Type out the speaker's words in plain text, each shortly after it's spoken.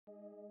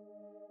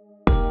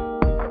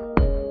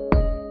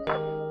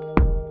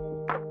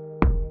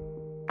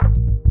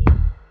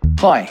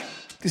Hi,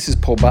 this is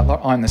Paul Butler.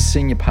 I'm the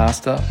Senior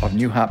Pastor of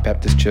New Heart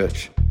Baptist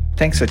Church.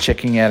 Thanks for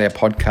checking out our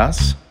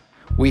podcasts.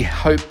 We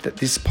hope that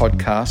this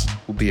podcast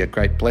will be a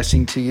great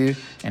blessing to you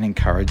and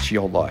encourage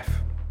your life.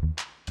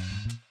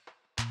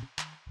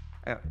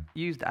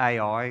 Used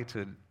AI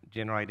to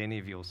generate any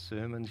of your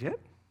sermons yet?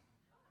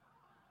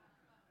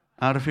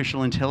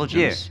 Artificial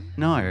intelligence? Yeah.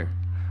 No.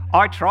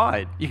 I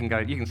tried. You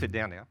can sit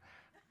down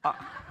now.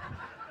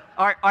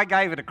 I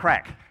gave it a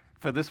crack.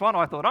 For this one,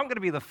 I thought I'm going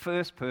to be the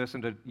first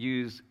person to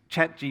use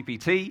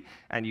ChatGPT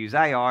and use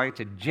AI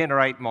to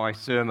generate my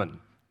sermon.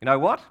 You know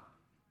what?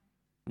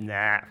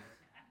 Nah.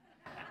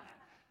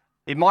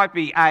 It might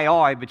be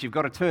AI, but you've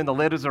got to turn the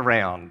letters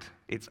around.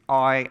 It's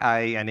I,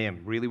 A, and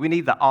M. Really, we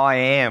need the I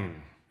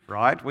am,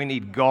 right? We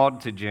need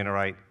God to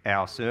generate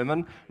our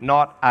sermon,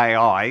 not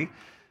AI.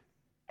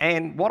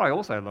 And what I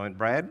also learned,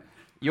 Brad,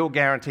 you're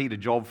guaranteed a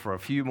job for a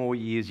few more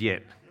years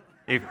yet.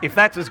 If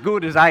that's as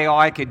good as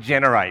AI could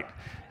generate.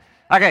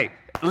 Okay,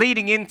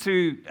 leading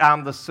into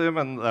the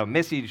sermon, the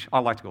message, I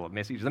like to call it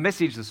message, the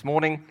message this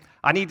morning,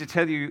 I need to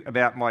tell you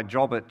about my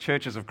job at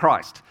Churches of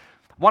Christ.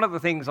 One of the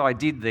things I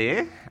did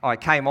there, I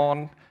came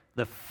on,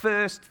 the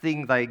first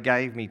thing they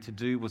gave me to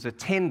do was a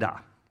tender.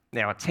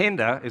 Now, a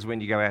tender is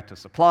when you go out to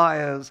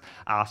suppliers,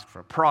 ask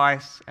for a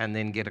price, and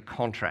then get a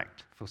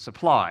contract for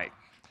supply.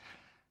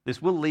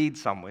 This will lead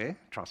somewhere,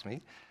 trust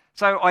me.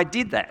 So I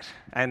did that,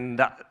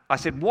 and I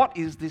said, what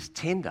is this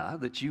tender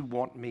that you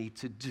want me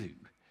to do?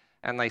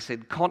 And they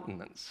said,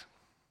 continence.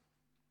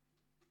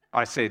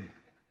 I said,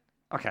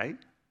 okay,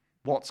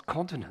 what's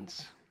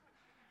continence?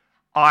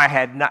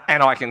 And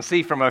I can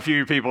see from a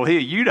few people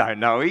here, you don't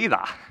know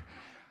either.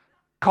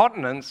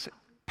 Continence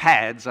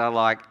pads are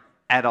like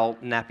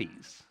adult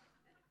nappies.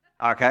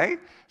 Okay?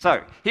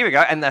 So here we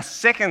go. And the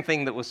second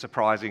thing that was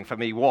surprising for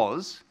me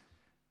was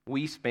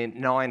we spent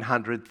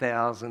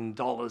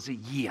 $900,000 a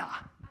year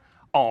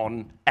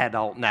on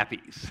adult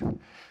nappies.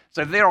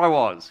 So there I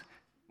was.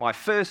 My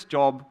first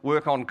job,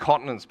 work on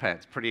continence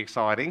pads. Pretty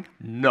exciting.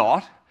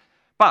 Not.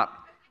 But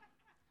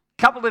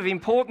a couple of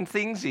important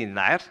things in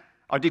that.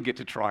 I did get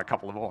to try a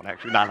couple of on,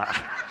 actually. No.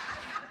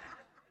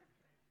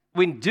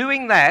 When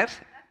doing that,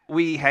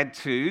 we had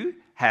to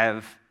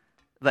have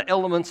the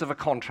elements of a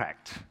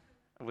contract.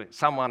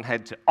 Someone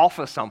had to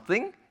offer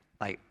something.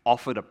 They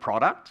offered a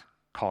product,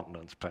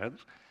 continence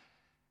pads.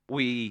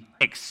 We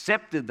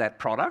accepted that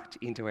product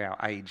into our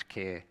aged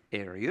care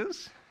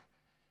areas.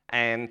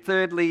 And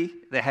thirdly,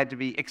 there had to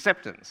be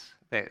acceptance.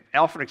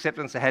 Offer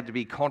acceptance, there had to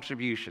be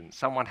contribution.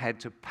 Someone had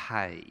to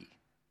pay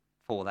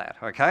for that,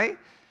 okay?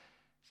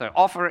 So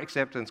offer,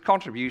 acceptance,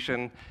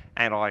 contribution,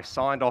 and I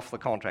signed off the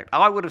contract.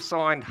 I would have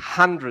signed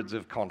hundreds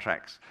of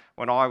contracts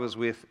when I was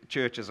with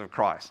Churches of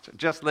Christ.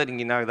 Just letting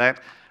you know that.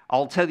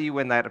 I'll tell you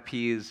when that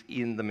appears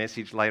in the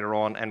message later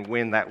on and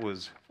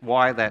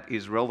why that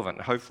is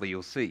relevant. Hopefully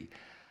you'll see.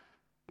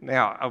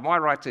 Now, am I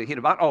right to hit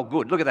a button? Oh,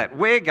 good. Look at that.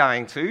 We're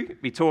going to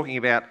be talking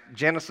about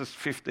Genesis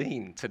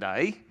 15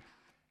 today.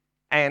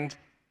 And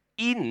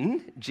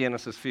in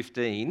Genesis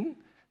 15,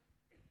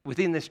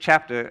 within this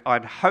chapter,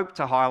 I'd hope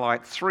to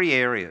highlight three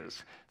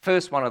areas.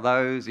 First one of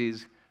those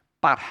is,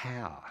 but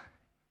how?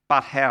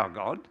 But how,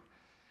 God?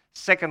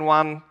 Second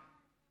one,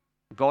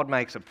 God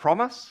makes a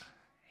promise.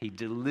 He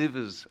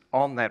delivers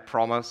on that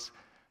promise.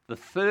 The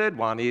third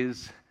one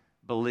is,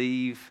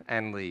 believe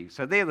and leave.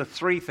 So they're the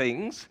three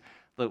things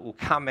that will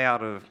come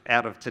out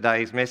of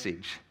today's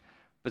message.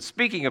 But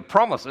speaking of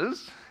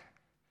promises,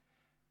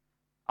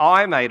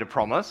 I made a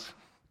promise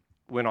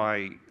when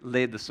I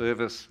led the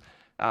service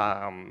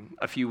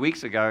a few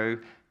weeks ago,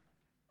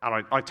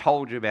 and I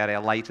told you about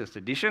our latest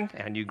edition,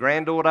 our new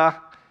granddaughter.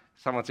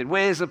 Someone said,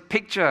 where's a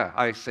picture?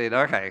 I said,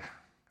 okay,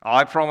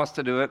 I promised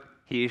to do it.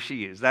 Here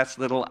she is. That's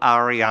little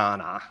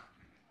Ariana.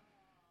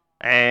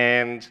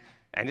 And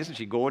isn't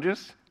she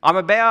gorgeous? I'm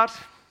about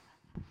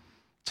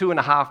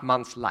 2.5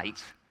 months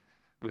late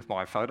with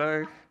my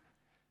photo.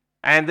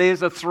 And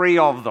there's the three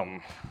of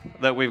them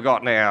that we've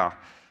got now.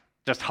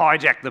 Just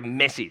hijack the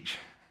message,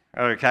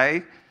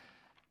 okay?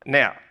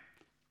 Now,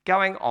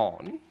 going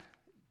on,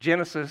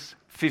 Genesis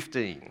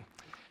 15.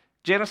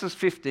 Genesis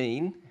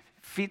 15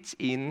 fits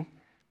in,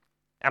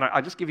 and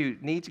I just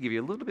need to give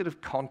you a little bit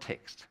of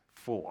context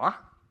for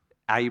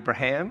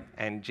Abraham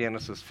and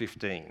Genesis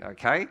 15,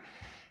 okay?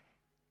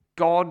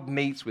 God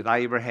meets with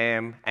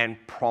Abraham and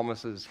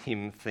promises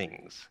him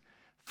things.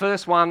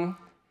 First one,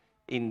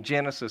 in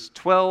Genesis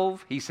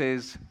 12, he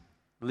says,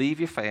 leave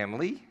your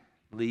family,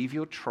 leave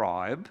your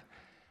tribe.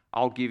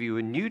 I'll give you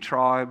a new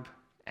tribe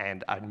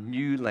and a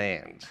new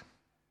land.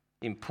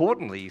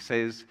 Importantly, he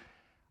says,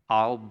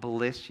 I'll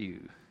bless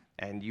you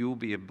and you'll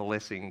be a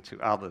blessing to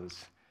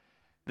others.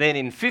 Then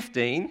in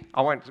 15,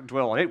 I won't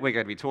dwell on it, we're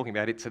going to be talking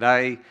about it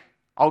today.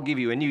 I'll give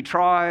you a new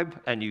tribe,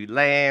 a new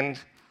land,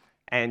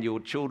 and your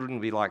children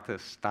will be like the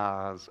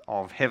stars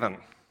of heaven.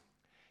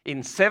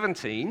 In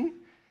 17,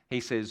 he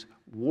says,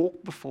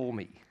 walk before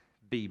me,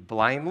 be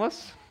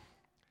blameless.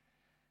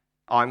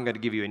 I'm going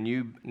to give you a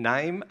new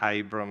name,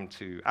 Abram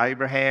to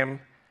Abraham,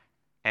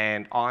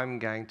 and I'm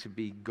going to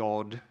be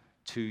God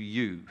to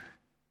you.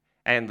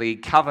 And the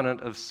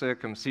covenant of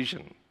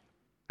circumcision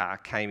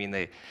came in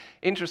there.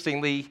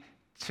 Interestingly,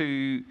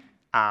 to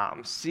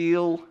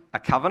seal a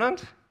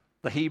covenant,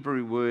 the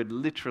Hebrew word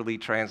literally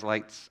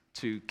translates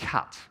to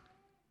cut.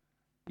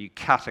 You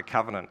cut a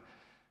covenant.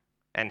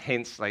 And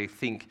hence they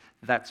think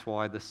that's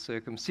why the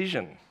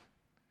circumcision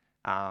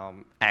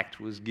act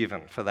was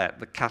given for that,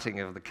 the cutting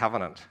of the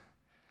covenant.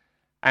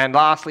 And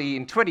lastly,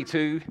 in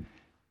 22,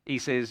 he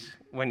says,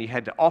 when you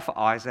had to offer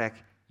Isaac,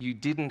 you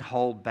didn't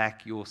hold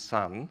back your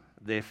son,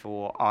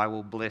 therefore I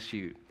will bless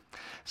you.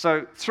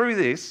 So through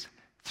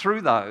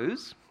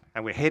those,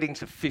 and we're heading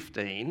to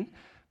 15,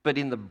 but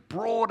in the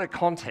broader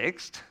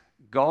context,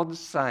 God's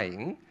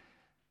saying,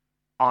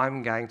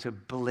 I'm going to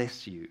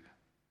bless you,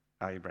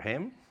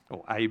 Abraham,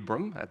 or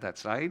Abram at that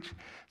stage.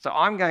 So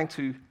I'm going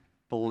to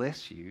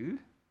bless you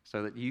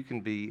so that you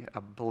can be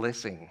a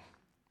blessing.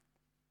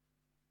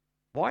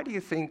 Why do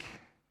you think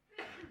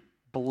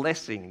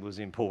blessing was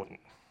important?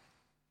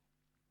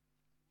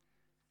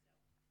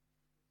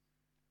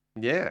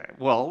 Yeah,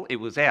 well, it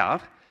was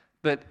out,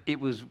 but it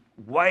was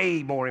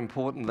way more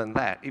important than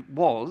that. It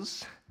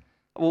was,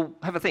 well,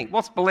 have a think.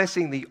 What's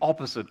blessing the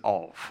opposite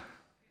of?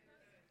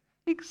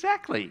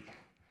 Exactly.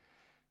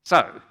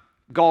 So,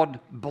 God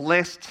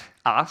blessed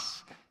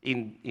us.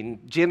 In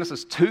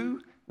Genesis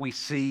 2, we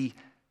see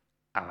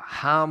a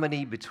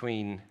harmony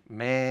between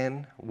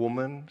man,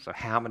 woman, so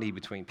harmony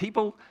between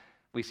people.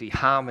 We see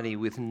harmony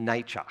with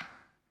nature.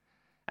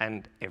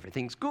 And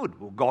everything's good.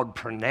 Well, God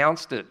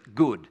pronounced it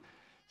good.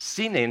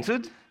 Sin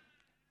entered,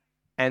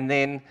 and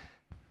then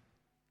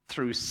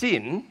through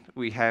sin,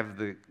 we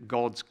have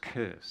God's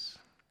curse.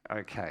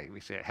 Okay, we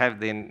have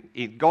then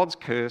God's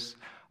curse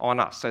on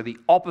us. So the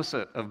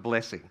opposite of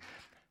blessing.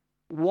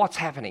 What's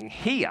happening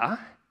here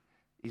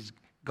is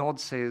God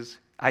says,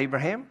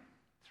 Abraham,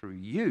 through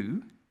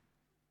you,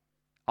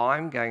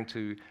 I'm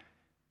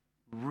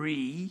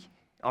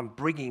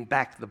bringing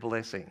back the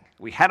blessing.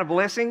 We had a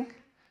blessing,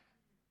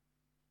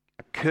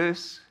 a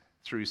curse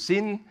through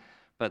sin,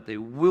 but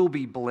there will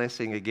be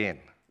blessing again.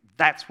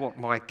 That's what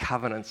my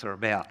covenants are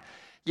about.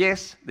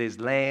 Yes, there's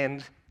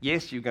land.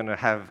 Yes, you're going to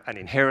have an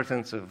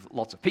inheritance of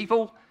lots of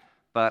people,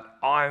 but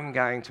I'm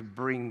going to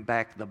bring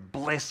back the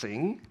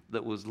blessing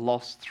that was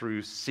lost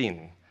through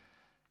sin.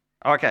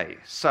 Okay,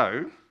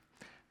 so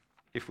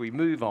if we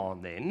move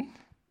on then,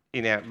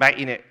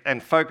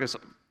 and focus,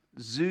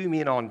 zoom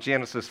in on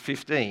Genesis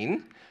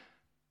 15,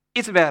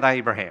 it's about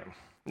Abraham.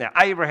 Now,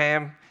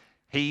 Abraham,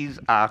 he's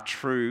our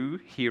true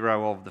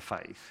hero of the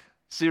faith.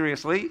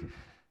 Seriously,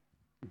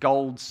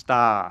 gold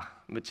star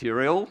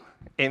material,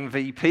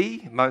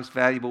 MVP, most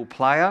valuable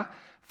player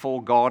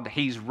for God.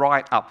 He's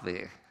right up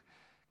there.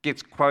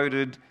 Gets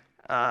quoted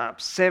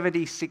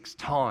 76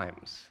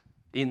 times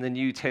in the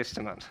New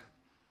Testament.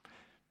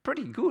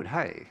 Pretty good,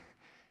 hey?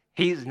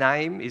 His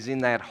name is in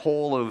that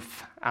Hall of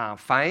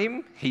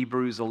Fame,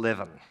 Hebrews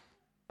 11.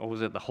 Or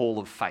was it the Hall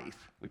of Faith?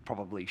 We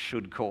probably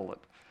should call it.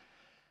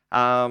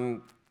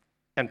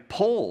 And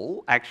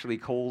Paul actually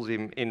calls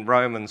him in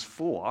Romans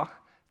 4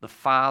 the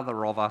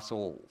father of us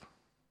all.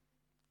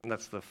 And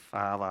that's the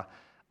father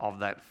of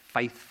that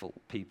faithful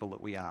people that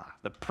we are,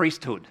 the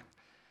priesthood.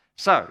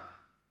 So,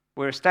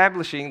 we're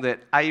establishing that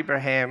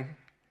Abraham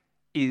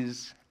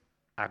is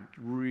a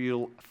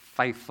real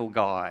faithful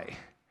guy.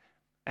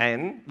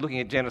 And looking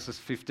at Genesis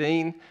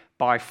 15,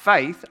 by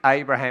faith,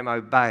 Abraham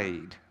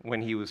obeyed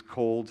when he was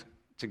called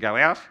to go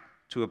out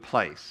to a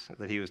place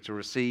that he was to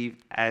receive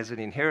as an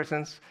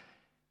inheritance,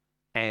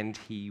 and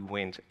he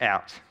went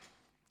out.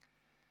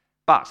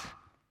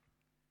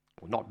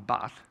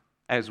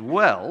 As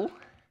well,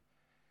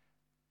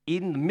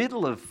 in the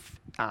middle of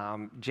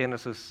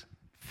Genesis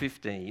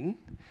 15,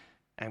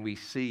 and we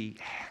see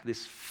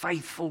this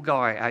faithful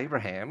guy,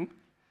 Abraham,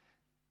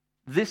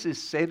 this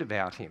is said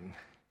about him.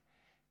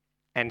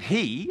 And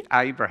he,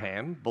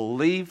 Abraham,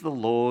 believed the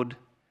Lord,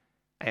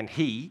 and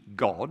he,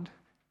 God,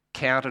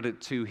 counted it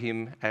to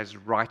him as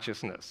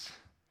righteousness.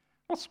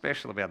 What's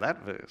special about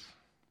that verse?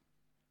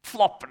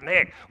 Flop and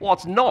egg.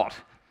 What's not?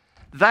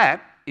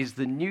 That is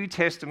the New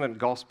Testament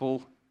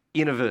gospel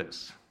in a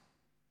verse.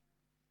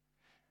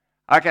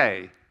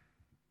 Okay,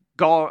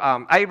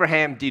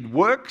 Abraham did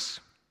works,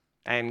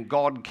 and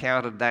God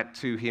counted that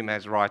to him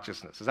as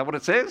righteousness. Is that what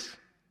it says?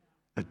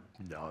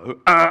 No,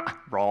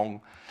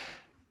 wrong.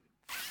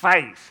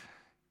 Faith.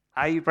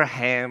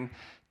 Abraham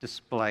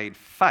displayed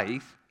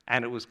faith,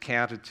 and it was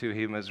counted to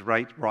him as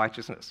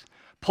righteousness.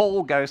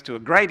 Paul goes to a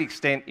great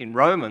extent in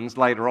Romans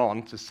later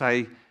on to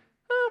say,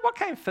 what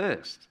came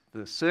first?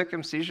 The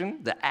circumcision,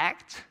 the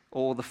act,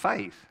 or the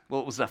faith?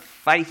 Well, it was the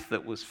faith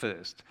that was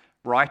first.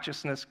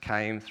 Righteousness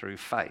came through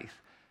faith,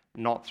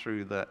 not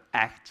through the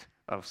act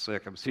of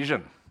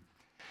circumcision.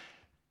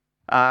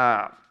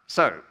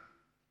 So,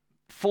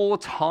 4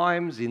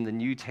 times in the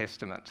New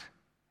Testament,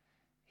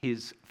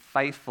 his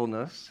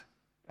faithfulness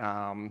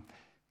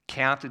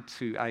counted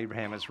to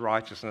Abraham as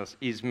righteousness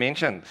is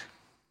mentioned.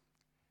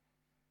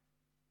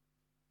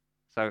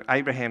 So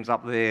Abraham's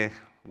up there,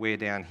 we're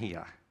down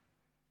here.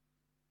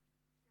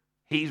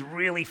 He's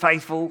really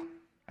faithful,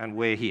 and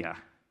we're here.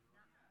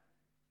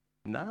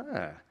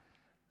 No.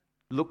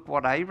 look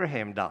what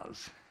Abraham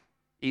does.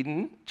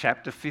 In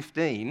chapter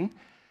 15,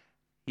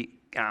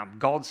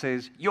 God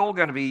says, you're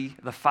going to be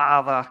the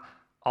father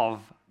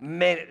of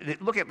many.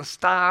 Look at the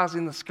stars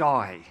in the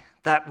sky.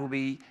 That will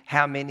be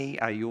how many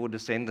are your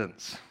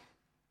descendants.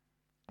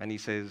 And he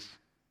says,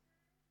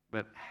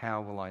 but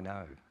how will I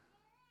know?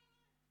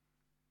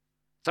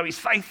 So he's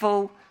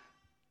faithful,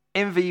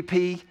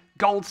 MVP,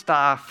 gold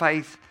star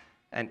faith,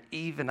 and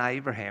even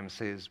Abraham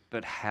says,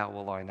 but how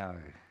will I know?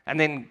 And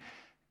then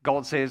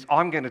God says,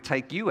 I'm going to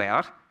take you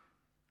out.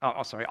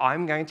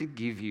 I'm going to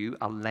give you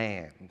a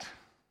land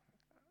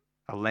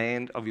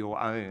of your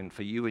own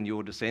for you and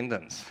your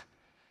descendants.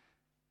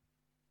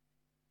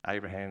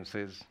 Abraham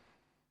says,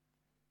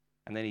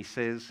 and then he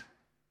says,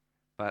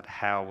 but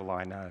how will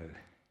I know?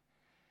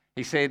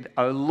 He said,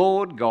 O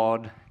Lord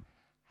God,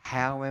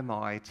 how am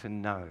I to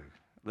know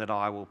that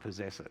I will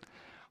possess it?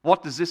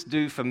 What does this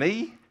do for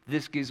me?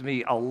 This gives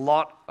me a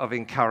lot of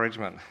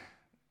encouragement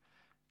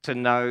to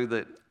know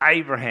that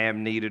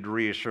Abraham needed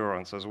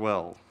reassurance as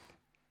well.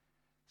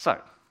 So,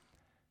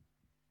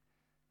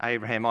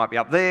 Abraham might be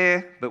up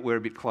there, but we're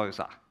a bit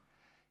closer.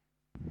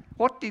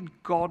 What did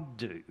God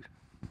do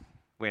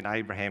when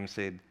Abraham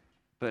said,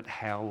 but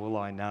how will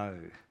I know?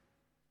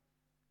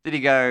 Did he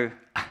go,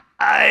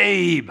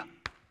 Abe,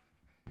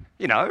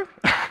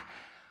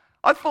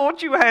 I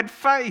thought you had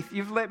faith,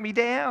 you've let me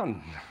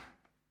down?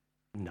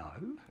 No.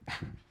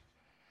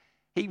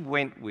 He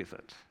went with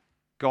it.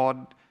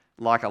 God,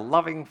 like a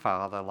loving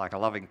father, like a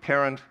loving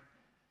parent,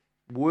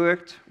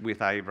 worked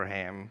with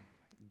Abraham,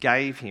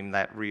 gave him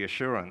that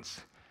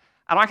reassurance.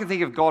 And I can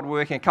think of God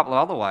working a couple of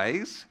other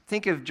ways.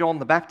 Think of John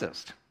the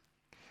Baptist.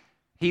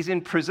 He's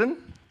in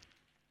prison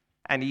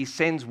and he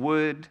sends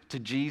word to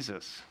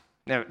Jesus.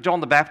 Now, John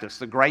the Baptist,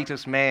 the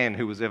greatest man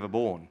who was ever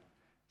born,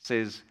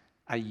 says,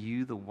 are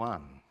you the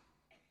one?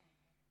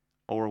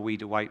 Or are we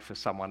to wait for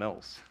someone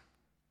else?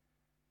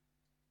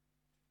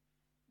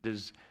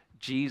 Does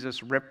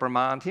Jesus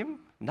reprimand him?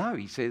 No,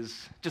 he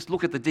says, just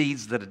look at the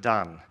deeds that are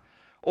done.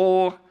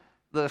 Or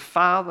the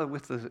father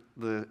with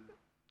the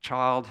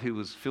child who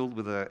was filled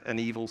with an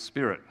evil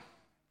spirit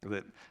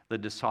that the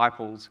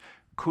disciples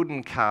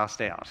couldn't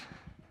cast out.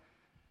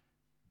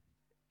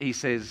 He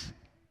says,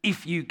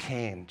 if you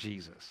can,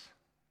 Jesus,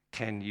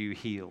 can you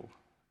heal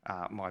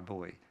my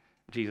boy?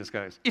 Jesus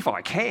goes, if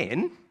I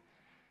can.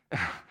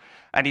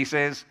 And he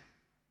says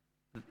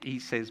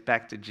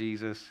back to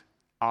Jesus,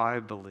 I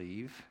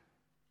believe,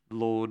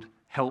 Lord,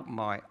 help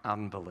my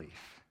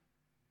unbelief.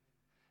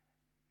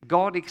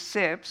 God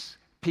accepts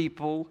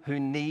people who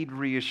need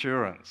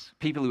reassurance,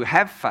 people who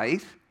have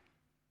faith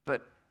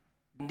but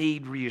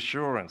need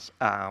reassurance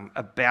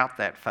about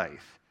that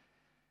faith.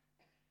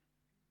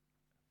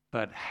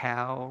 But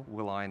how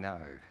will I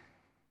know?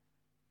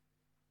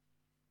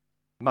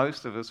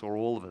 Most of us, or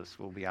all of us,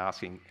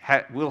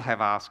 will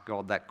have asked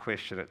God that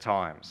question at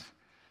times.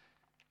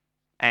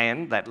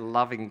 And that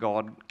loving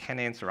God can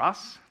answer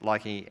us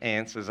like he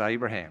answers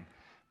Abraham.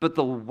 But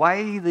the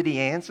way that he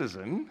answers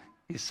him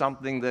is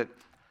something that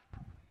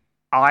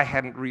I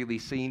hadn't really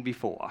seen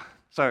before.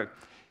 So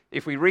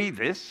if we read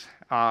this,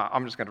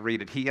 I'm just going to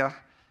read it here.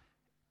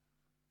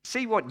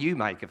 See what you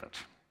make of it.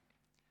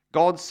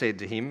 God said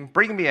to him,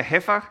 bring me a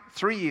heifer,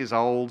 3 years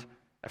old,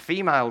 a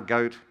female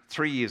goat,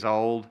 3 years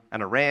old,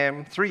 and a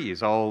ram, 3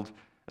 years old,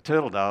 a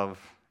turtle dove,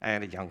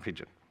 and a young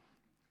pigeon.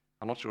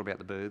 I'm not sure about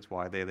the birds,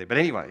 why they're there, but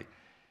anyway.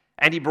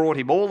 And he brought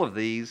him all of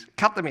these,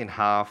 cut them in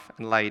half,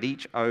 and laid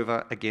each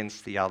over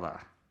against the other.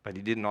 But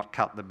he did not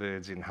cut the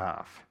birds in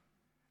half.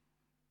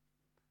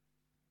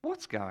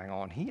 What's going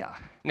on here?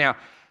 Now,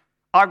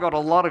 I've got a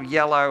lot of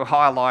yellow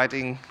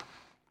highlighting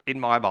in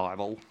my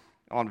Bible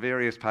on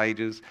various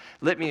pages.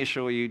 Let me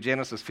assure you,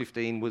 Genesis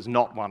 15 was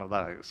not one of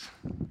those.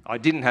 I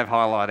didn't have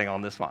highlighting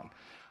on this one.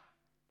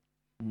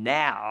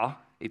 Now,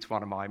 it's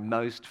one of my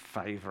most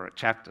favourite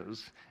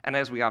chapters. And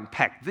as we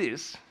unpack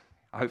this,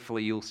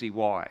 hopefully you'll see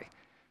why.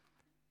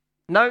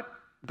 Note,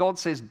 God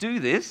says, do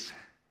this,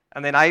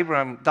 and then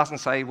Abraham doesn't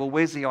say, well,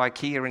 where's the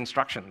IKEA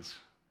instructions?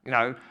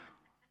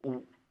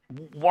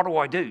 What do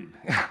I do?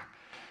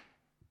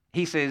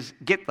 He says,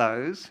 get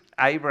those.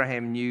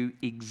 Abraham knew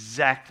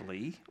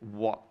exactly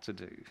what to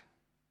do.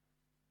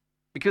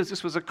 Because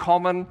this was a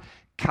common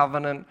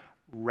covenant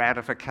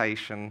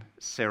ratification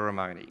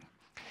ceremony.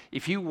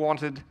 If you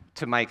wanted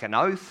to make an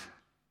oath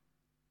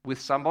with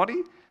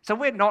somebody, so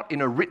we're not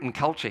in a written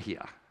culture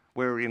here.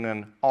 We're in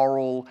an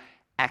oral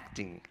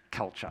acting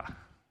culture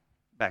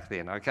back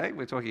then, okay?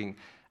 We're talking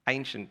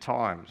ancient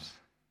times.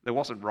 There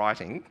wasn't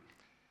writing.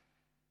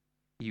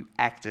 You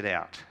acted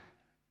out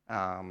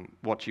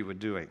what you were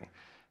doing.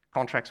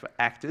 Contracts were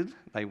acted,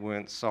 they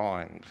weren't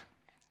signed.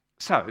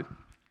 So,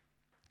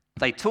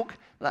 they took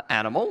the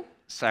animal,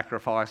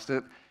 sacrificed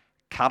it,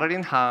 cut it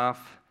in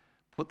half,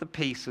 put the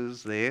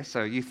pieces there.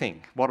 So you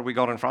think, what have we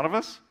got in front of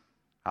us?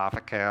 Half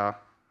a cow,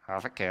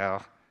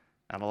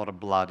 and a lot of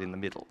blood in the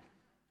middle,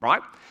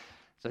 right?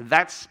 So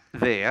that's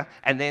there,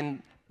 and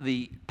then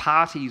the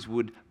parties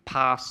would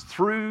pass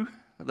through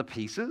the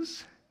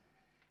pieces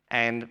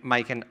and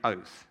make an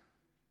oath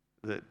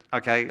that,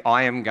 okay,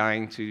 I am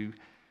going to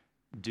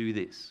do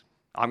this.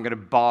 I'm going to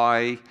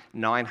buy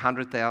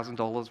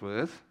 $900,000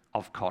 worth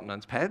of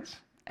continence pads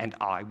and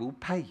I will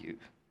pay you.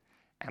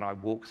 And I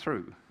walk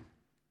through.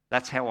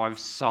 That's how I've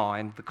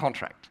signed the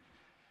contract.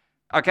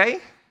 Okay?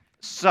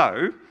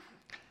 So,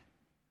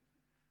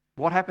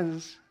 what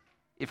happens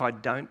if I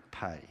don't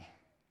pay?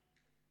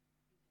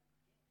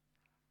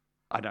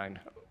 I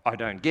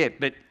don't get.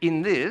 But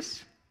in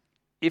this,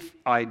 if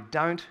I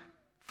don't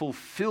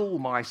fulfill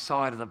my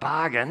side of the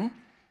bargain,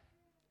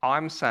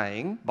 I'm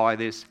saying by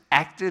this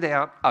acted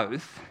out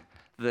oath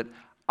that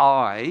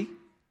I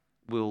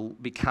will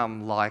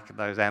become like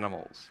those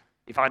animals.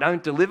 If I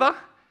don't deliver,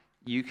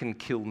 you can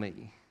kill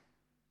me.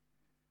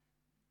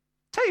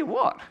 Tell you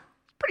what,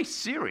 it's pretty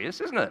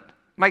serious, isn't it?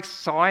 Makes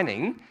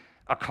signing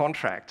a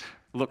contract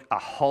look a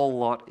whole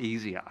lot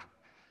easier.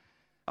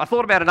 I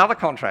thought about another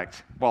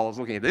contract while I was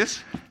looking at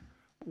this.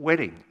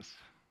 Weddings.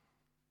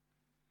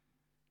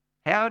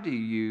 How do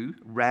you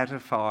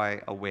ratify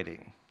a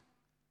wedding?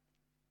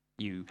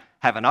 You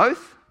have an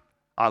oath,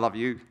 I love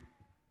you,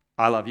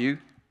 I love you.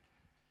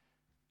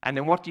 And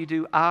then what do you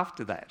do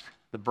after that?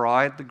 The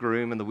bride, the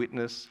groom, and the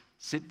witness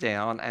sit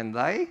down and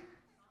they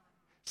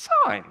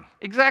sign.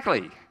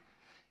 Exactly.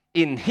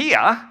 In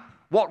here,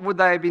 what would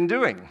they have been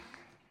doing?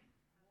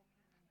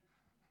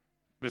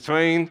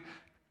 Between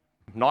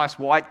nice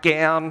white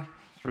gown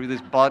through this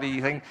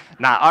bloody thing.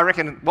 Nah, I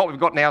reckon what we've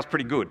got now is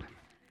pretty good.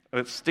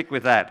 Let's stick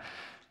with that.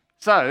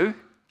 So,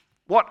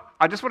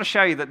 I just want to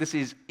show you that this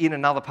is in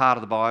another part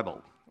of the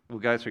Bible. We'll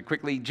go through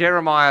quickly.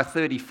 Jeremiah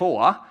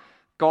 34,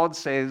 God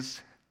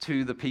says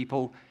to the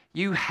people,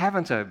 you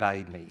haven't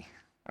obeyed me,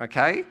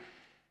 okay?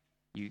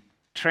 You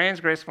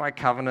transgressed my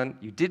covenant.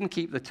 You didn't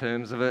keep the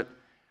terms of it.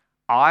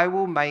 I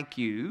will make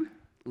you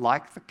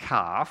like the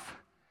calf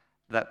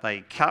that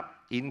they cut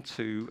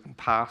into and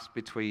pass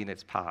between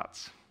its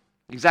parts.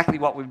 Exactly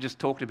what we've just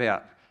talked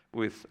about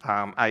with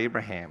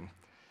Abraham.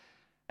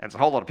 And it's a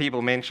whole lot of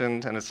people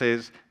mentioned, and it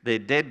says, their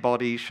dead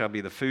bodies shall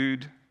be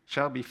food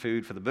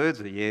for the birds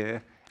of the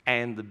air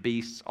and the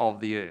beasts of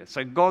the earth.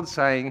 So God's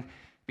saying,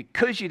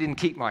 because you didn't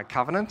keep my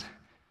covenant,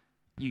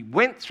 you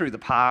went through the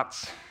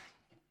parts,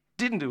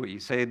 didn't do what you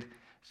said,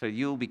 so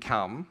you'll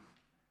become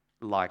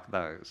like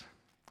those.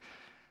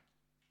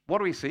 What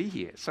do we see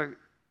here? So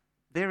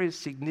there is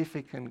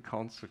significant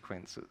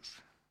consequences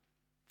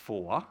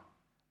for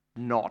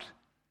not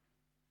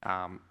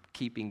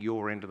keeping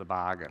your end of the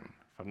bargain,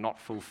 for not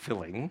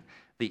fulfilling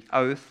the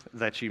oath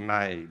that you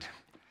made.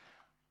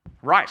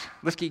 Right,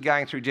 let's keep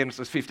going through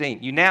Genesis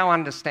 15. You now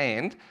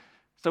understand.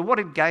 So what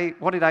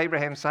did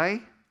Abraham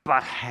say?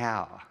 But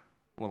how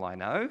will I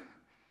know?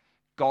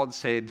 God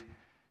said,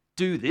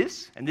 do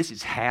this, and this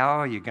is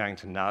how you're going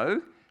to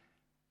know.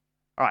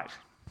 All right,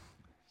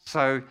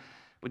 so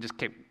we just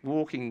kept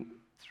walking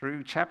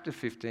through chapter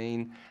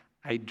 15.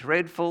 A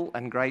dreadful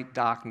and great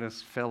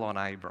darkness fell on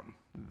Abram.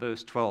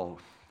 Verse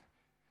 12.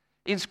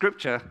 In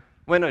Scripture,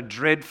 when a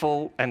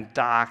dreadful and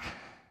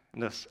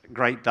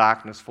great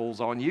darkness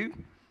falls on you,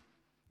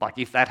 like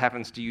if that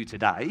happens to you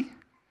today,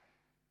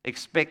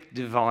 expect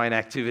divine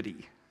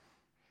activity.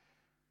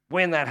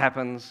 When that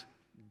happens,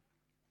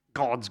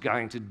 God's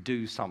going to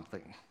do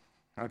something.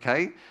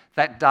 Okay?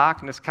 That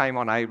darkness came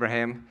on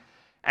Abraham,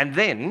 and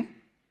then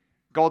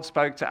God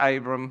spoke to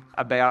Abram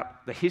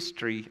about the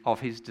history of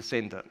his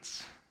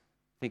descendants.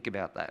 Think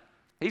about that.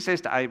 He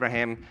says to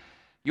Abraham,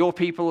 your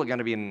people are going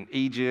to be in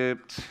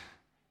Egypt,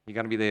 you're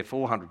going to be there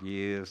 400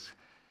 years,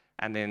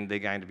 and then they're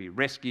going to be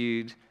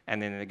rescued,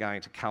 and then they're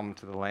going to come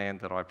to the land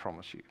that I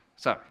promise you.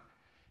 So,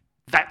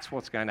 that's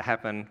what's going to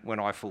happen when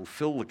I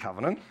fulfill the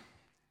covenant.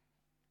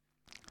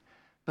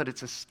 But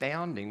it's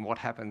astounding what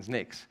happens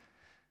next.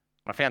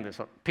 I found this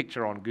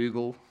picture on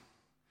Google.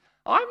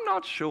 I'm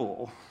not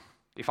sure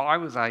if I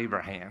was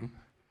Abraham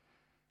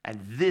and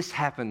this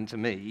happened to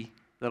me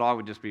that I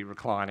would just be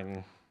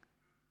reclining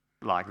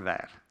like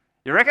that.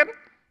 You reckon?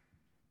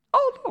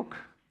 Oh, look,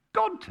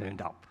 God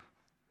turned up.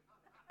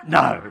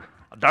 No,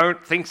 I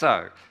don't think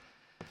so.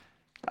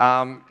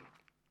 But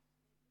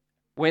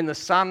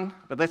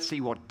let's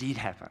see what did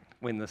happen.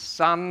 When the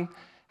sun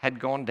had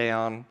gone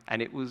down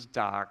and it was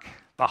dark,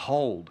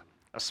 behold,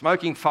 a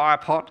smoking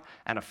firepot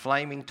and a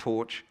flaming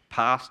torch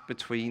passed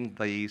between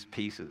these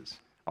pieces.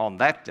 On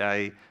that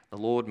day, the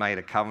Lord made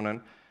a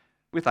covenant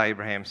with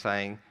Abraham,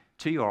 saying,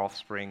 to your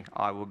offspring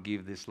I will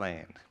give this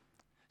land.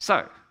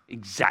 So,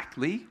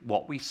 exactly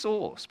what we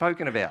saw,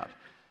 spoken about.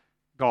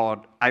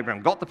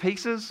 Abraham got the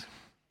pieces,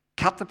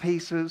 cut the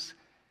pieces,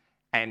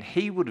 and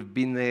he would have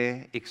been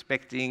there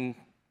expecting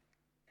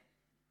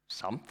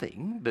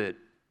something, but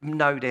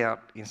no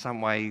doubt in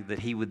some way that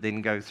he would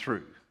then go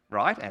through,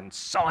 right, and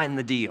sign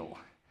the deal.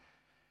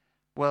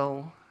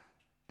 Well,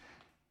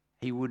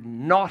 he would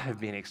not have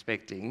been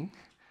expecting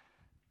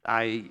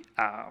a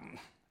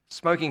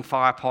smoking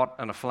firepot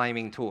and a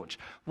flaming torch.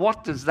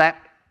 What does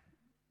that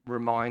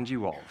remind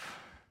you of?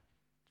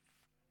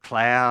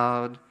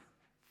 Cloud,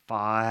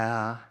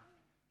 fire,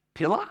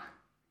 pillar?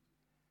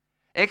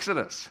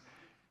 Exodus.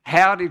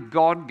 How did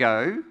God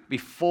go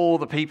before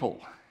the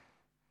people?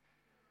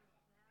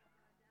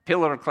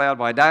 Pillar of cloud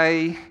by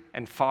day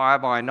and fire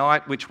by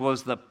night, which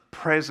was the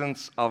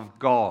presence of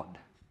God.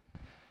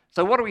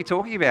 So what are we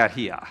talking about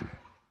here?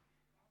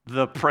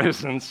 The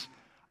presence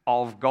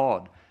of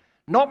God.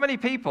 Not many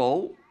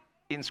people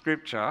in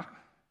Scripture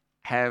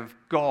have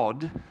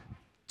God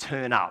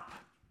turn up.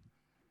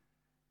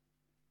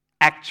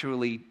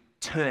 Actually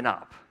turn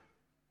up.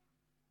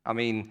 I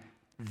mean,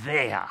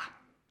 there.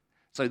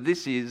 So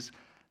this is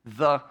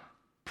the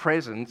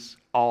presence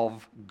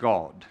of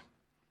God.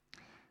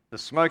 The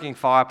smoking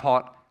fire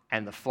pot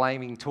and the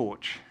flaming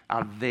torch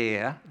are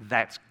there.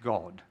 That's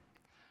God.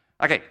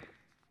 Okay,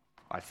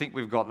 I think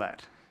we've got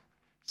that.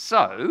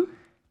 So,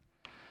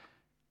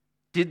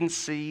 didn't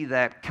see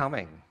that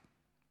coming.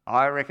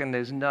 I reckon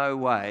there's no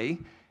way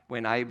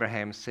when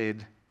Abraham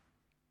said,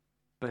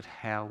 "But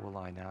how will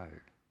I know?"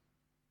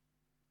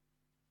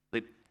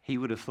 that he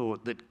would have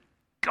thought that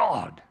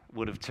God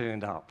would have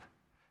turned up.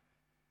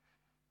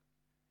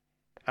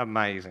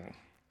 Amazing.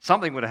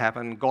 Something would have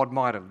happened. God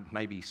might have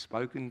maybe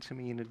spoken to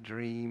me in a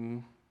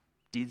dream,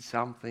 did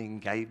something,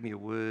 gave me a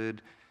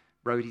word,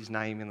 wrote his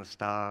name in the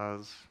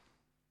stars.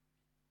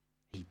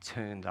 He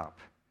turned up.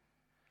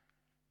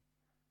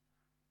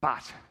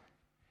 But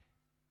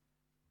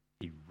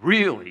he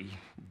really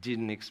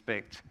didn't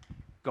expect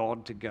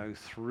God to go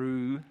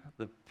through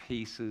the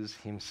pieces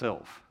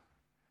himself.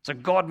 So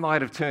God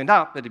might have turned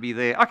up, but to be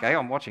there, okay,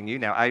 I'm watching you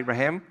now,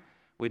 Abraham,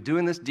 we're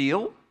doing this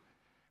deal,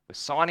 we're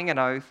signing an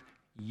oath,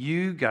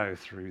 you go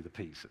through the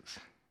pieces.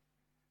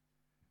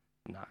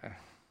 No.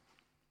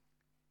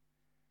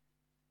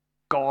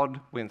 God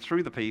went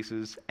through the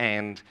pieces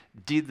and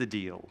did the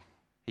deal.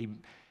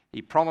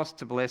 He promised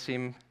to bless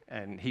him,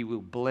 and he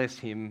will bless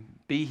him,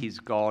 be his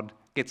God,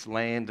 gets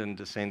land and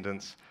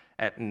descendants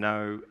at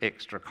no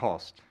extra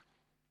cost.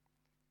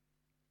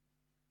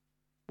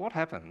 What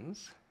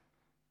happens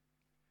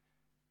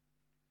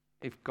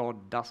if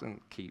God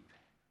doesn't keep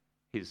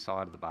his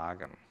side of the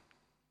bargain?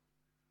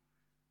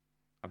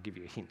 I'll give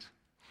you a hint.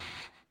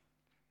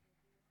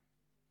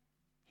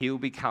 He'll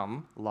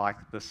become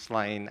like the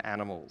slain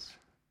animals.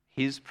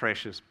 His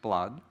precious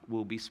blood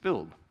will be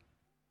spilled.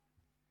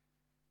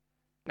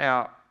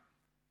 Now,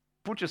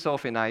 put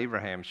yourself in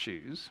Abraham's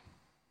shoes,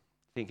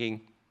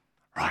 thinking,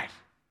 right,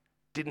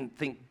 didn't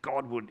think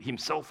God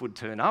himself would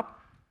turn up,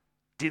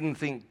 didn't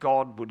think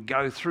God would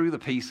go through the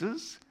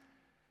pieces.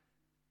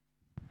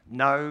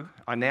 No,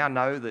 I now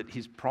know that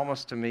his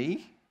promise to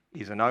me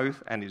is an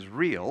oath and is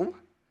real,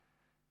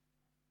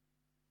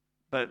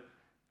 but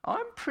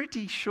I'm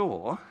pretty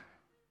sure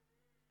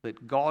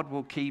that God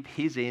will keep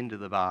his end of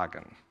the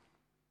bargain.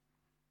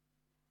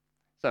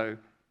 So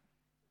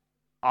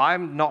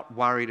I'm not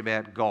worried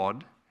about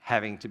God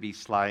having to be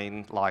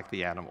slain like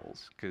the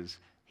animals, because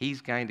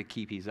he's going to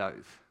keep his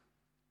oath.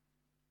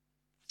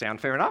 Sound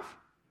fair enough?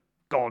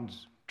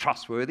 God's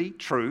trustworthy,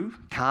 true,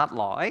 can't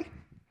lie.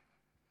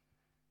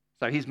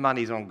 So his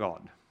money's on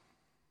God.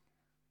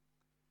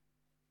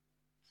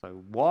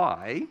 So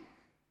why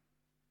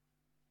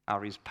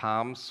are his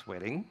palms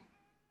sweating?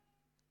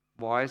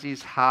 Why is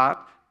his heart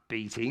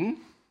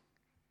beating?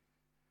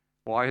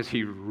 Why is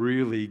he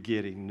really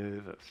getting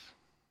nervous?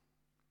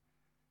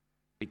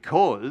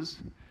 Because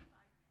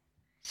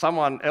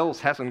someone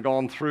else hasn't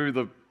gone through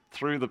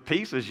the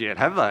pieces yet,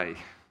 have they?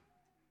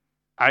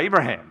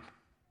 Abraham.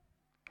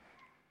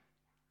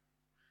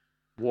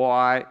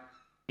 Why?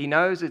 He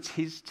knows it's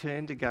his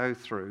turn to go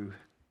through,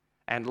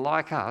 and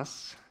like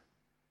us,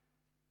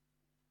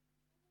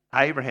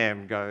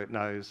 Abraham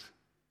knows,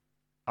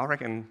 I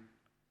reckon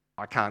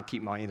I can't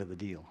keep my end of the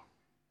deal.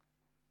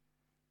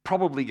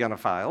 Probably going to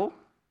fail.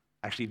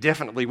 Actually,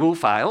 definitely will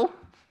fail.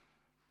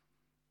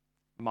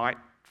 Might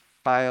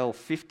fail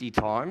 50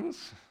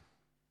 times,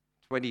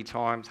 20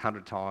 times,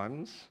 100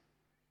 times.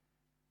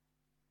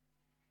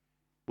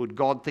 Would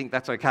God think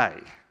that's okay?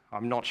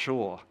 I'm not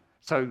sure.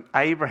 So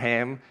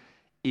Abraham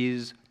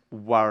is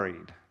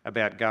worried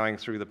about going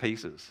through the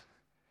pieces.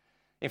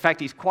 In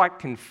fact, he's quite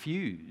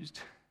confused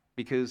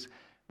because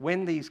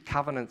when these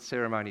covenant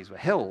ceremonies were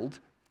held,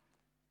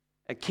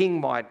 a king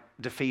might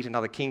defeat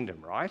another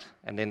kingdom, right?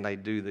 And then they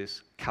do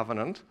this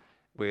covenant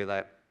where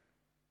that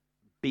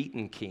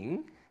beaten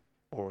king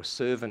or a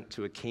servant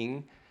to a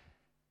king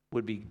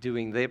would be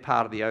doing their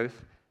part of the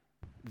oath.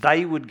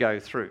 They would go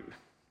through.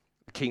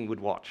 The king would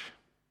watch.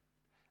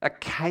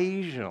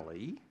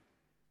 Occasionally,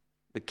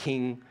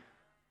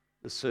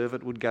 the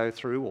servant would go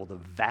through, or the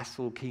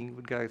vassal king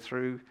would go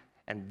through,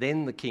 and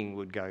then the king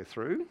would go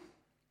through,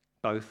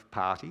 both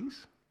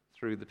parties,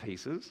 through the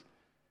pieces.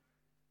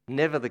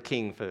 Never the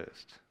king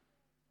first.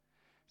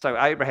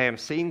 So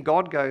Abraham's seen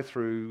God go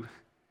through.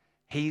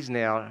 He's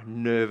now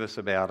nervous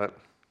about it.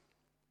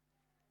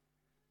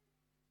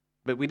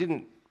 But we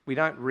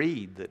don't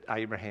read that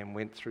Abraham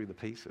went through the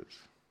pieces.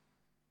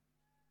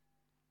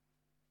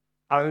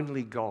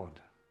 Only God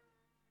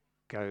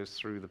goes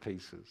through the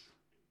pieces.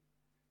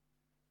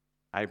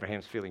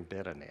 Abraham's feeling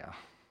better now.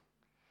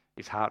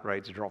 His heart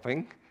rate's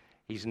dropping.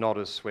 He's not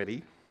as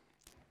sweaty.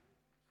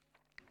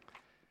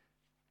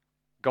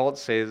 God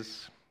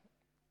says,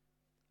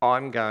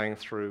 I'm going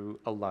through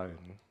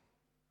alone.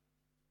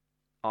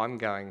 I'm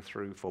going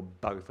through for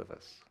both of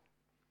us.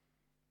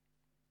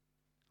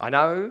 I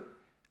know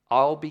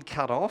I'll be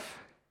cut off.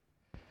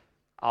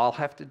 I'll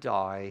have to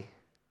die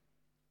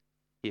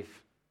if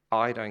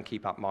I don't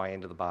keep up my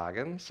end of the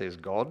bargain, says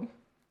God.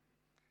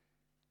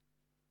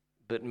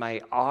 But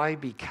may I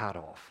be cut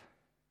off.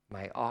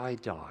 May I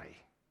die,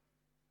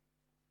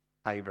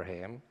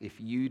 Abraham, if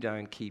you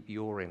don't keep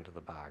your end of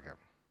the bargain.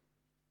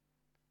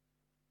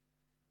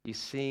 You're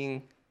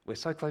seeing, we're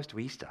so close to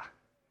Easter.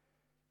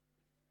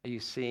 Are you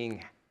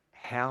seeing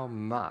how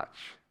much,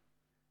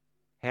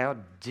 how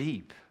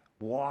deep,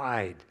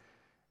 wide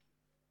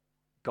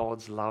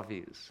God's love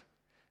is?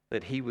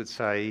 That he would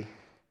say,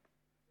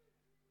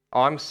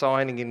 I'm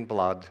signing in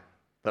blood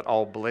that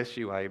I'll bless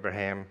you,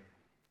 Abraham,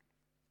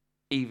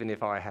 even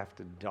if I have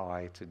to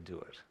die to do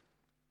it.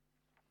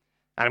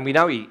 And we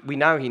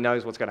know he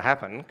knows what's going to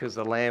happen because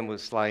the lamb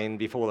was slain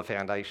before the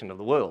foundation of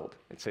the world,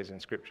 it says in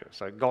Scripture.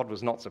 So God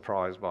was not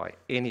surprised by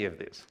any of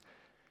this.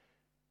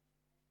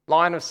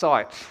 Line of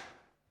sight.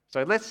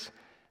 So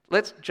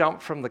let's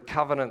jump from the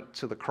covenant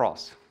to the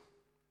cross.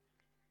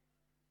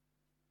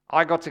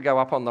 I got to go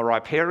up on the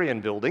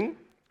Riparian building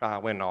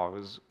when I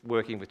was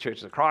working with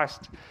Churches of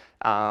Christ.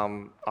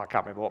 I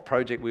can't remember what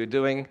project we were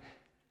doing.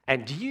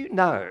 And do you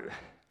know,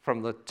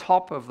 from the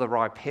top of the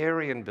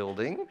Riparian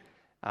building,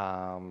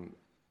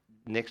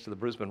 next to the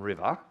Brisbane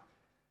River,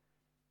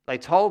 they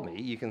told me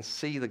you can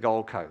see the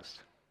Gold Coast.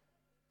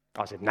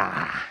 I said,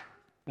 nah,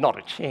 not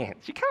a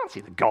chance. You can't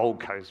see the Gold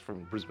Coast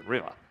from Brisbane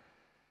River.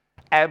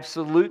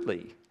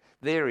 Absolutely.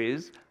 There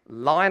is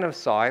line of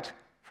sight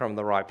from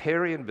the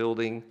Riparian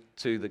building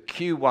to the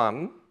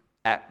Q1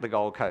 at the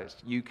Gold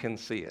Coast. You can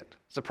see it.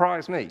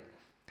 Surprised me.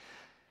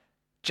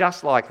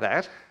 Just like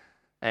that,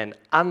 and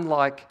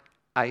unlike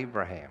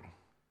Abraham,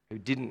 who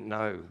didn't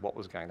know what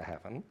was going to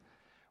happen,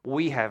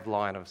 we have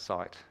line of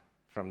sight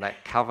from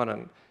that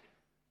covenant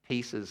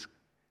pieces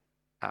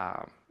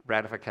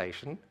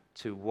ratification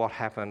to what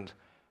happened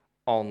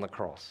on the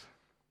cross.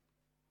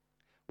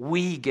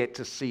 We get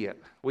to see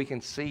it. We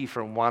can see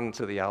from one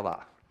to the other.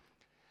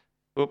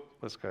 Oop,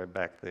 let's go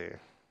back there.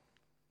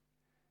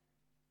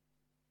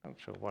 Not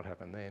sure what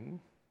happened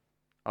then.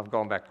 I've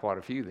gone back quite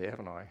a few there,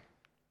 haven't I?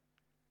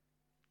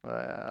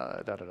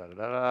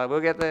 We'll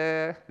get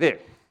there. There.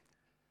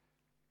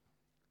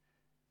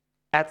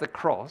 At the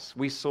cross,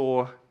 we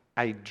saw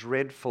a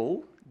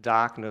dreadful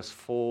darkness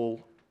fall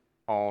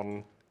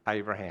on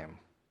Abraham.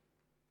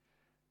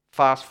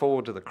 Fast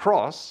forward to the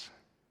cross,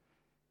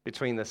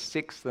 between the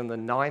 6th and the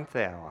 9th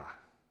hour,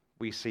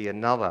 we see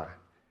another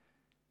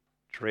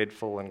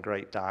dreadful and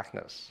great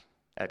darkness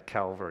at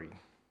Calvary.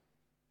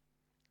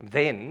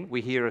 Then we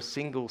hear a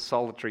single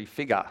solitary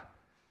figure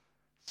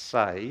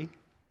say,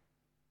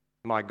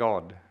 my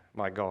God,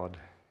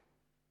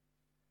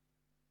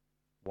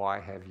 why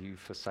have you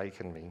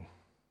forsaken me?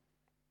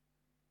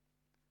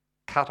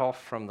 Cut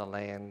off from the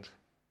land,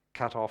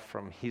 cut off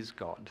from his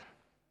God.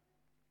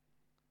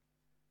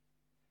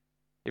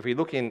 If we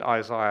look in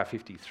Isaiah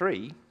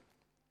 53,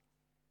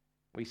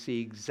 we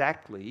see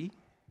exactly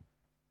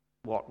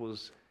what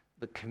was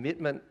the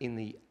commitment in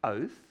the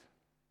oath,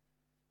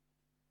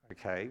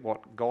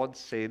 what God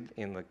said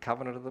in the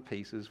covenant of the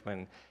pieces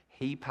when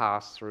he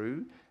passed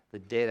through the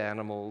dead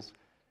animals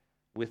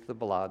with the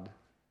blood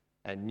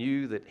and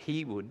knew that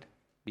he would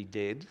be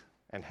dead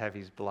and have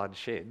his blood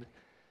shed.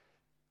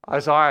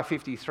 Isaiah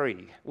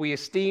 53, we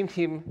esteemed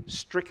him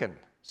stricken,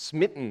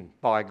 smitten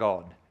by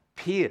God,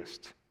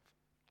 pierced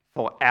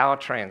for our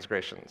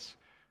transgressions,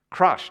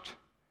 crushed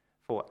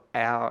for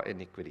our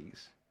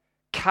iniquities,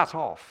 cut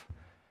off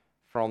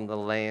from the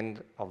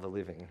land of the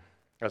living.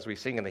 As we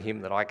sing in the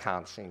hymn that I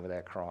can't sing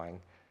without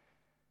crying,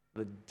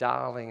 the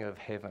darling of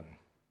heaven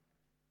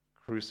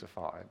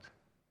crucified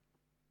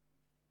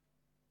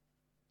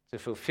to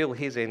fulfill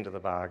his end of the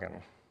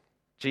bargain.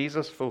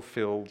 Jesus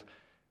fulfilled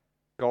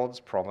God's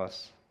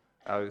promise,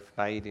 oath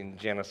made in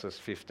Genesis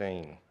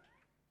 15.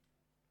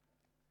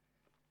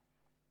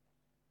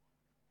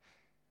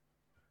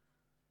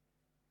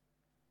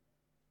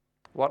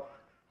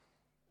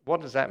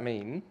 What does that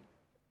mean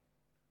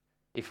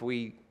if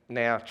we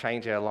now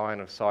change our line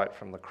of sight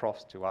from the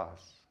cross to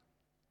us?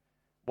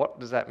 What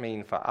does that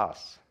mean for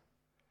us?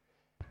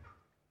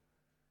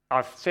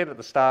 I've said at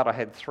the start I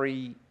had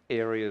 3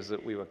 areas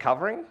that we were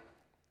covering.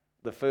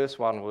 The first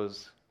one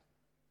was,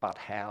 but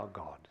how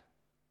God?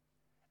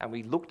 And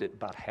we looked at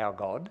but how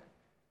God.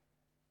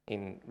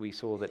 We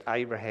saw that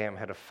Abraham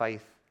had a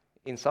faith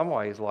in some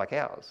ways like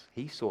ours.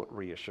 He sought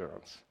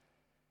reassurance.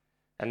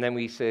 And then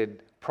we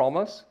said,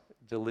 promise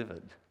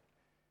delivered.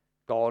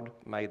 God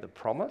made the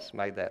promise,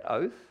 made that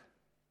oath,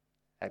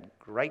 had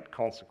great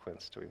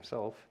consequence to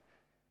himself,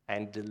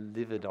 and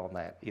delivered on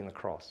that in the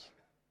cross.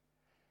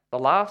 The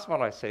last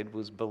one I said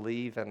was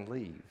believe and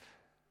leave.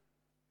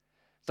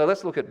 So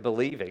let's look at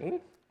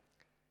believing.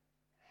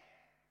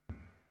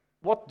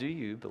 What do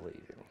you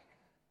believe in?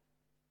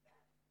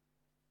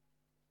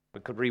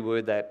 We could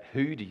reword that,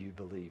 who do you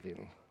believe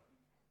in?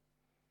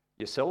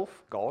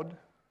 Yourself, God,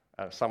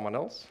 someone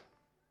else?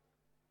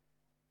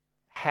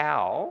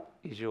 How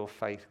is your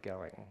faith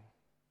going?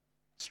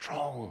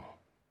 strong.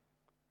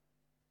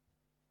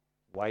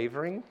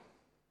 Wavering,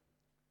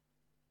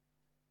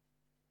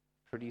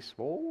 pretty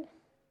small.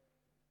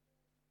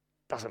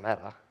 Doesn't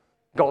matter.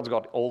 God's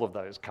got all of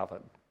those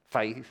covered.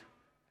 Faith,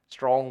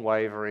 strong,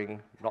 wavering,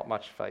 not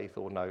much faith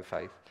or no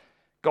faith.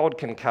 God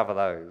can cover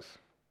those.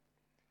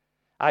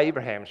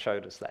 Abraham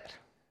showed us that.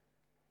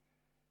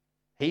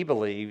 He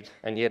believed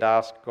and yet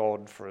asked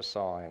God for a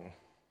sign.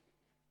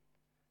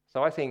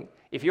 So I think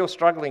if you're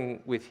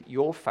struggling with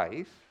your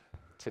faith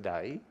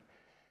today,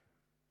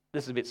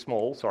 this is a bit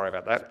small, sorry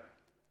about that,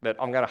 but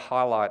I'm going to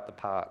highlight the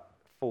part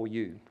for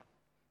you.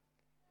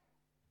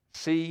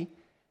 See,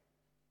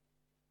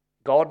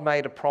 God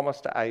made a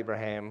promise to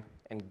Abraham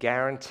and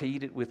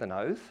guaranteed it with an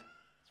oath.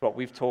 It's what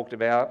we've talked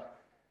about,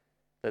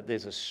 that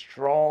there's a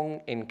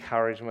strong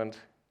encouragement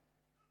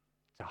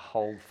to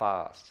hold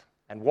fast.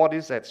 And what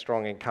is that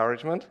strong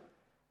encouragement?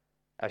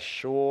 A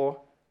sure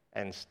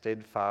and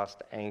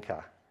steadfast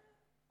anchor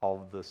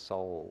of the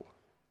soul.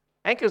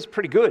 Anchor's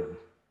pretty good.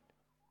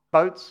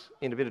 Boat's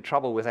in a bit of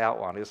trouble without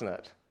one, isn't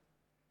it?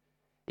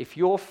 If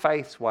your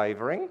faith's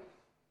wavering,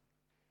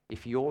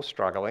 if you're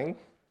struggling,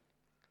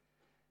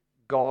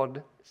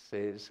 God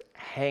says,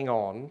 hang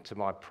on to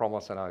my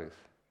promise and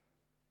oath.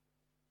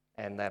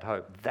 And that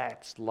hope,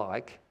 that's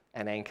like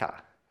an anchor.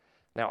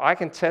 Now, I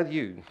can tell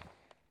you,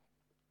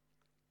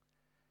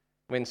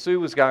 when Sue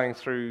was going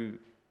through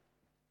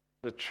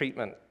the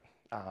treatment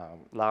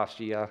last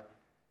year,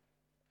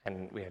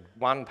 and we had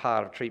one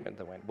part of treatment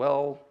that went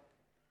well,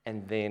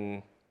 and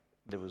then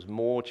there was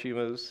more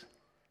tumours,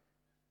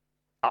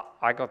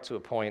 I got to a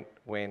point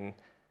when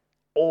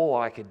all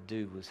I could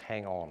do was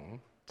hang on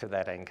to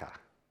that anchor.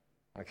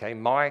 Okay,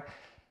 my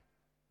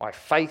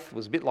faith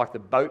was a bit like the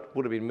boat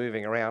would have been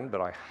moving around, but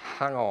I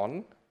hung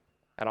on,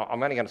 and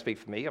I'm only going to speak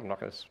for me. I'm not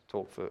going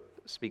to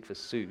speak for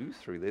Sue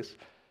through this.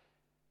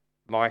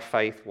 My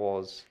faith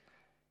was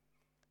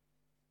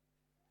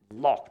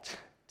locked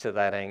to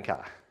that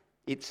anchor.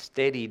 It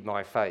steadied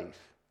my faith.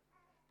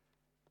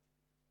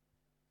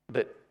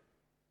 But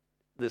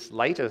this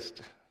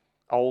latest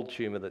old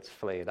tumour that's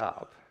flared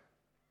up,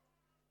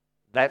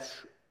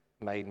 that's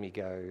made me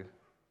go,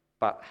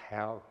 but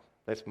how?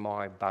 That's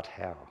my but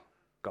how,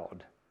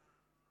 God.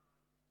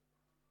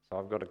 So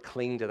I've got to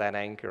cling to that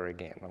anchor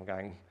again. I'm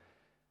going,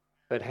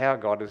 but how,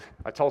 God?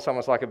 I told someone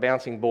it's like a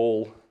bouncing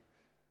ball.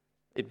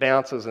 It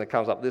bounces and it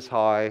comes up this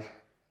high.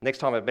 Next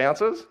time it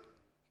bounces, it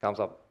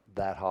comes up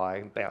that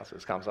high,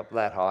 bounces, comes up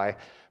that high.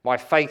 My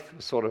faith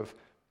was sort of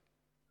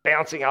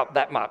bouncing up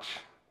that much.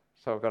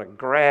 So I've got to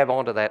grab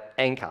onto that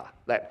anchor,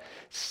 that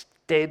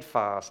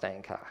steadfast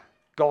anchor.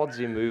 God's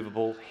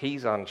immovable,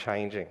 He's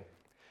unchanging.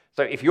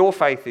 So if your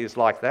faith is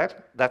like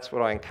that, that's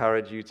what I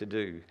encourage you to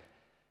do.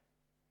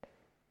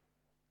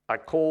 I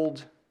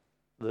called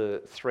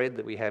the thread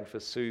that we had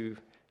for Sue,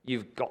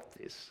 you've got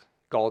this.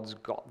 God's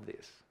got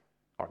this.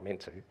 I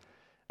meant to.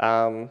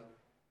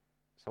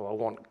 So I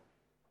want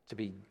to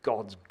be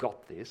God's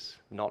got this,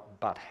 not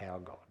but how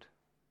God.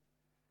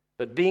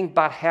 But being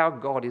but how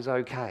God is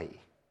okay.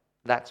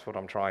 That's what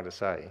I'm trying to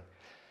say.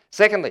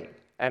 Secondly,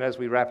 and as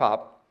we wrap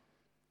up,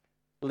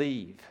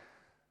 leave.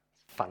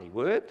 Funny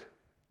word,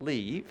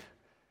 leave.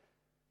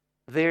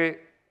 There,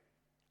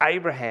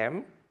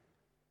 Abraham's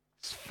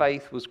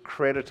faith was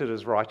credited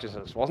as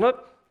righteousness, wasn't it?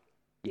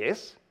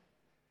 Yes.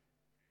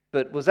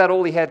 But was that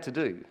all he had to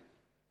do?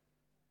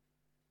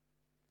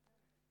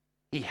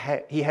 He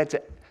had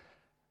to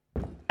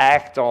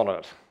act on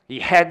it. He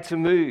had to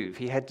move.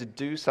 He had to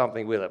do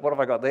something with it. What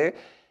have I got there?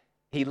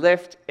 He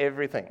left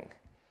everything.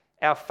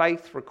 Our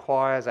faith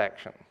requires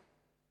action.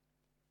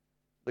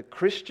 The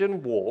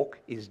Christian walk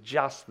is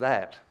just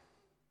that.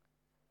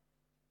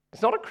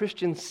 It's not a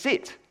Christian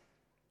sit,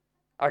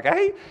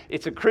 okay?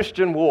 It's a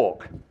Christian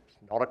walk. It's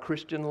not a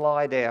Christian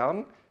lie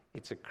down.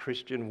 It's a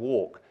Christian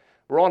walk.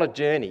 We're on a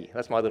journey.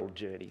 That's my little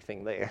journey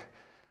thing there.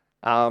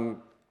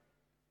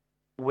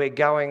 We're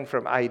going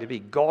from A to B.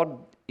 God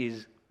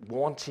is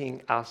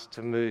wanting us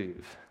to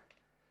move.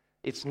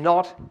 It's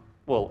not,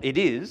 well, it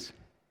is.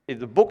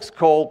 The book's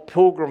called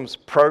Pilgrim's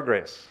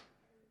Progress,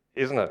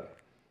 isn't it?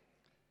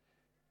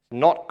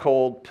 Not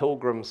called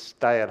Pilgrim's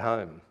Stay at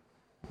Home.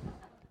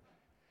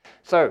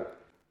 So,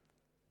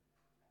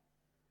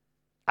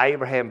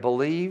 Abraham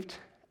believed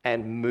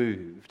and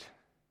moved.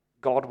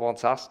 God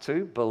wants us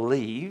to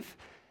believe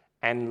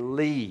and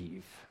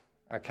leave.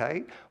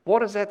 Okay? What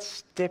does that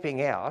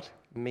stepping out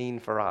mean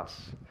for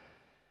us?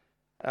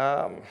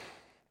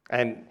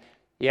 And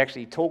he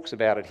actually talks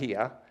about it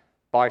here.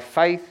 By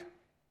faith,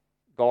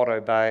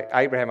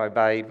 Abraham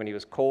obeyed when he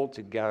was called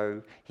to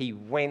go. He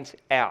went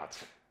out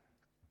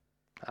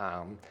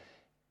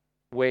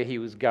where he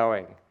was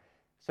going.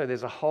 So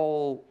there's a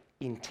whole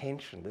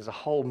intention, there's a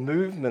whole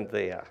movement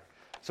there.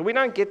 So we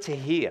don't get to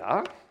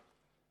hear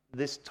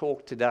this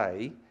talk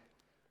today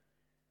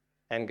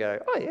and go,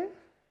 oh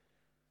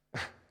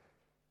yeah,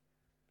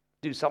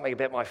 do something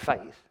about my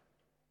faith.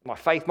 My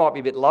faith might be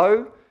a bit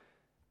low,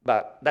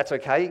 but that's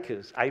okay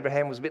because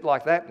Abraham was a bit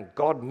like that and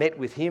God met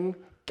with him,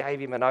 gave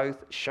him an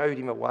oath, showed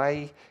him a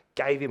way,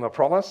 gave him a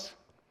promise.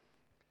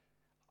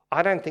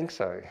 I don't think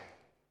so.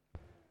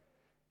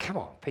 Come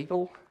on,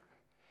 people.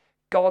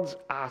 God's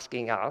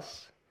asking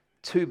us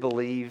to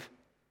believe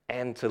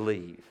and to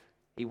leave.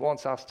 He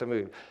wants us to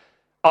move.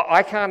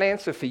 I can't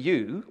answer for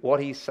you what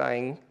he's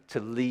saying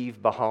to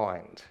leave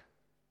behind.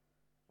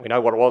 We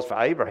know what it was for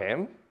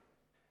Abraham.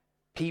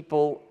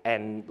 People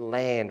and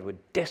land were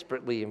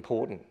desperately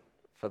important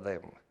for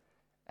them.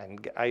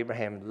 And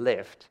Abraham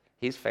left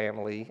his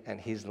family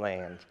and his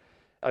land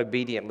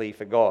obediently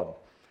for God.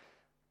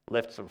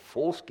 Left some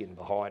foreskin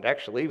behind,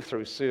 actually,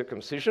 through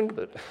circumcision,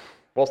 but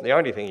wasn't the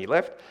only thing he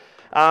left.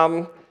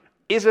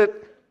 Is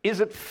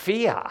it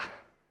fear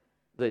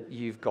that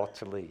you've got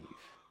to leave?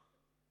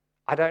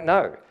 I don't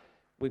know.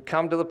 We've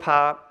come to the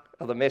part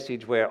of the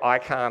message where I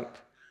can't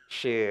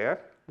share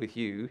with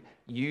you.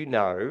 You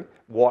know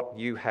what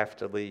you have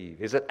to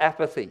leave. Is it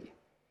apathy?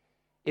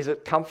 Is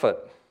it comfort?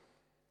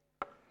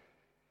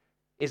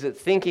 Is it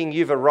thinking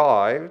you've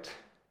arrived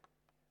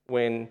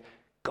when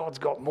God's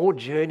got more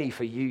journey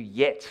for you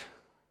yet?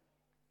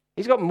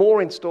 He's got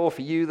more in store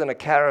for you than a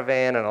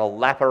caravan and a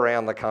lap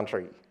around the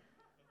country.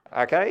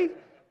 Okay?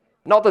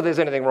 Not that there's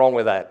anything wrong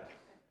with that.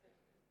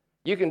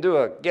 You can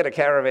get a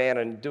caravan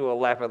and do a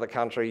lap of the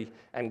country,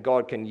 and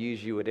God can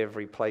use you at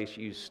every place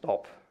you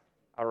stop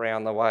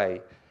around the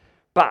way.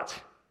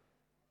 But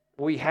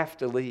we have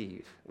to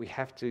leave. We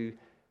have to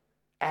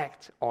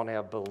act on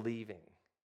our believing.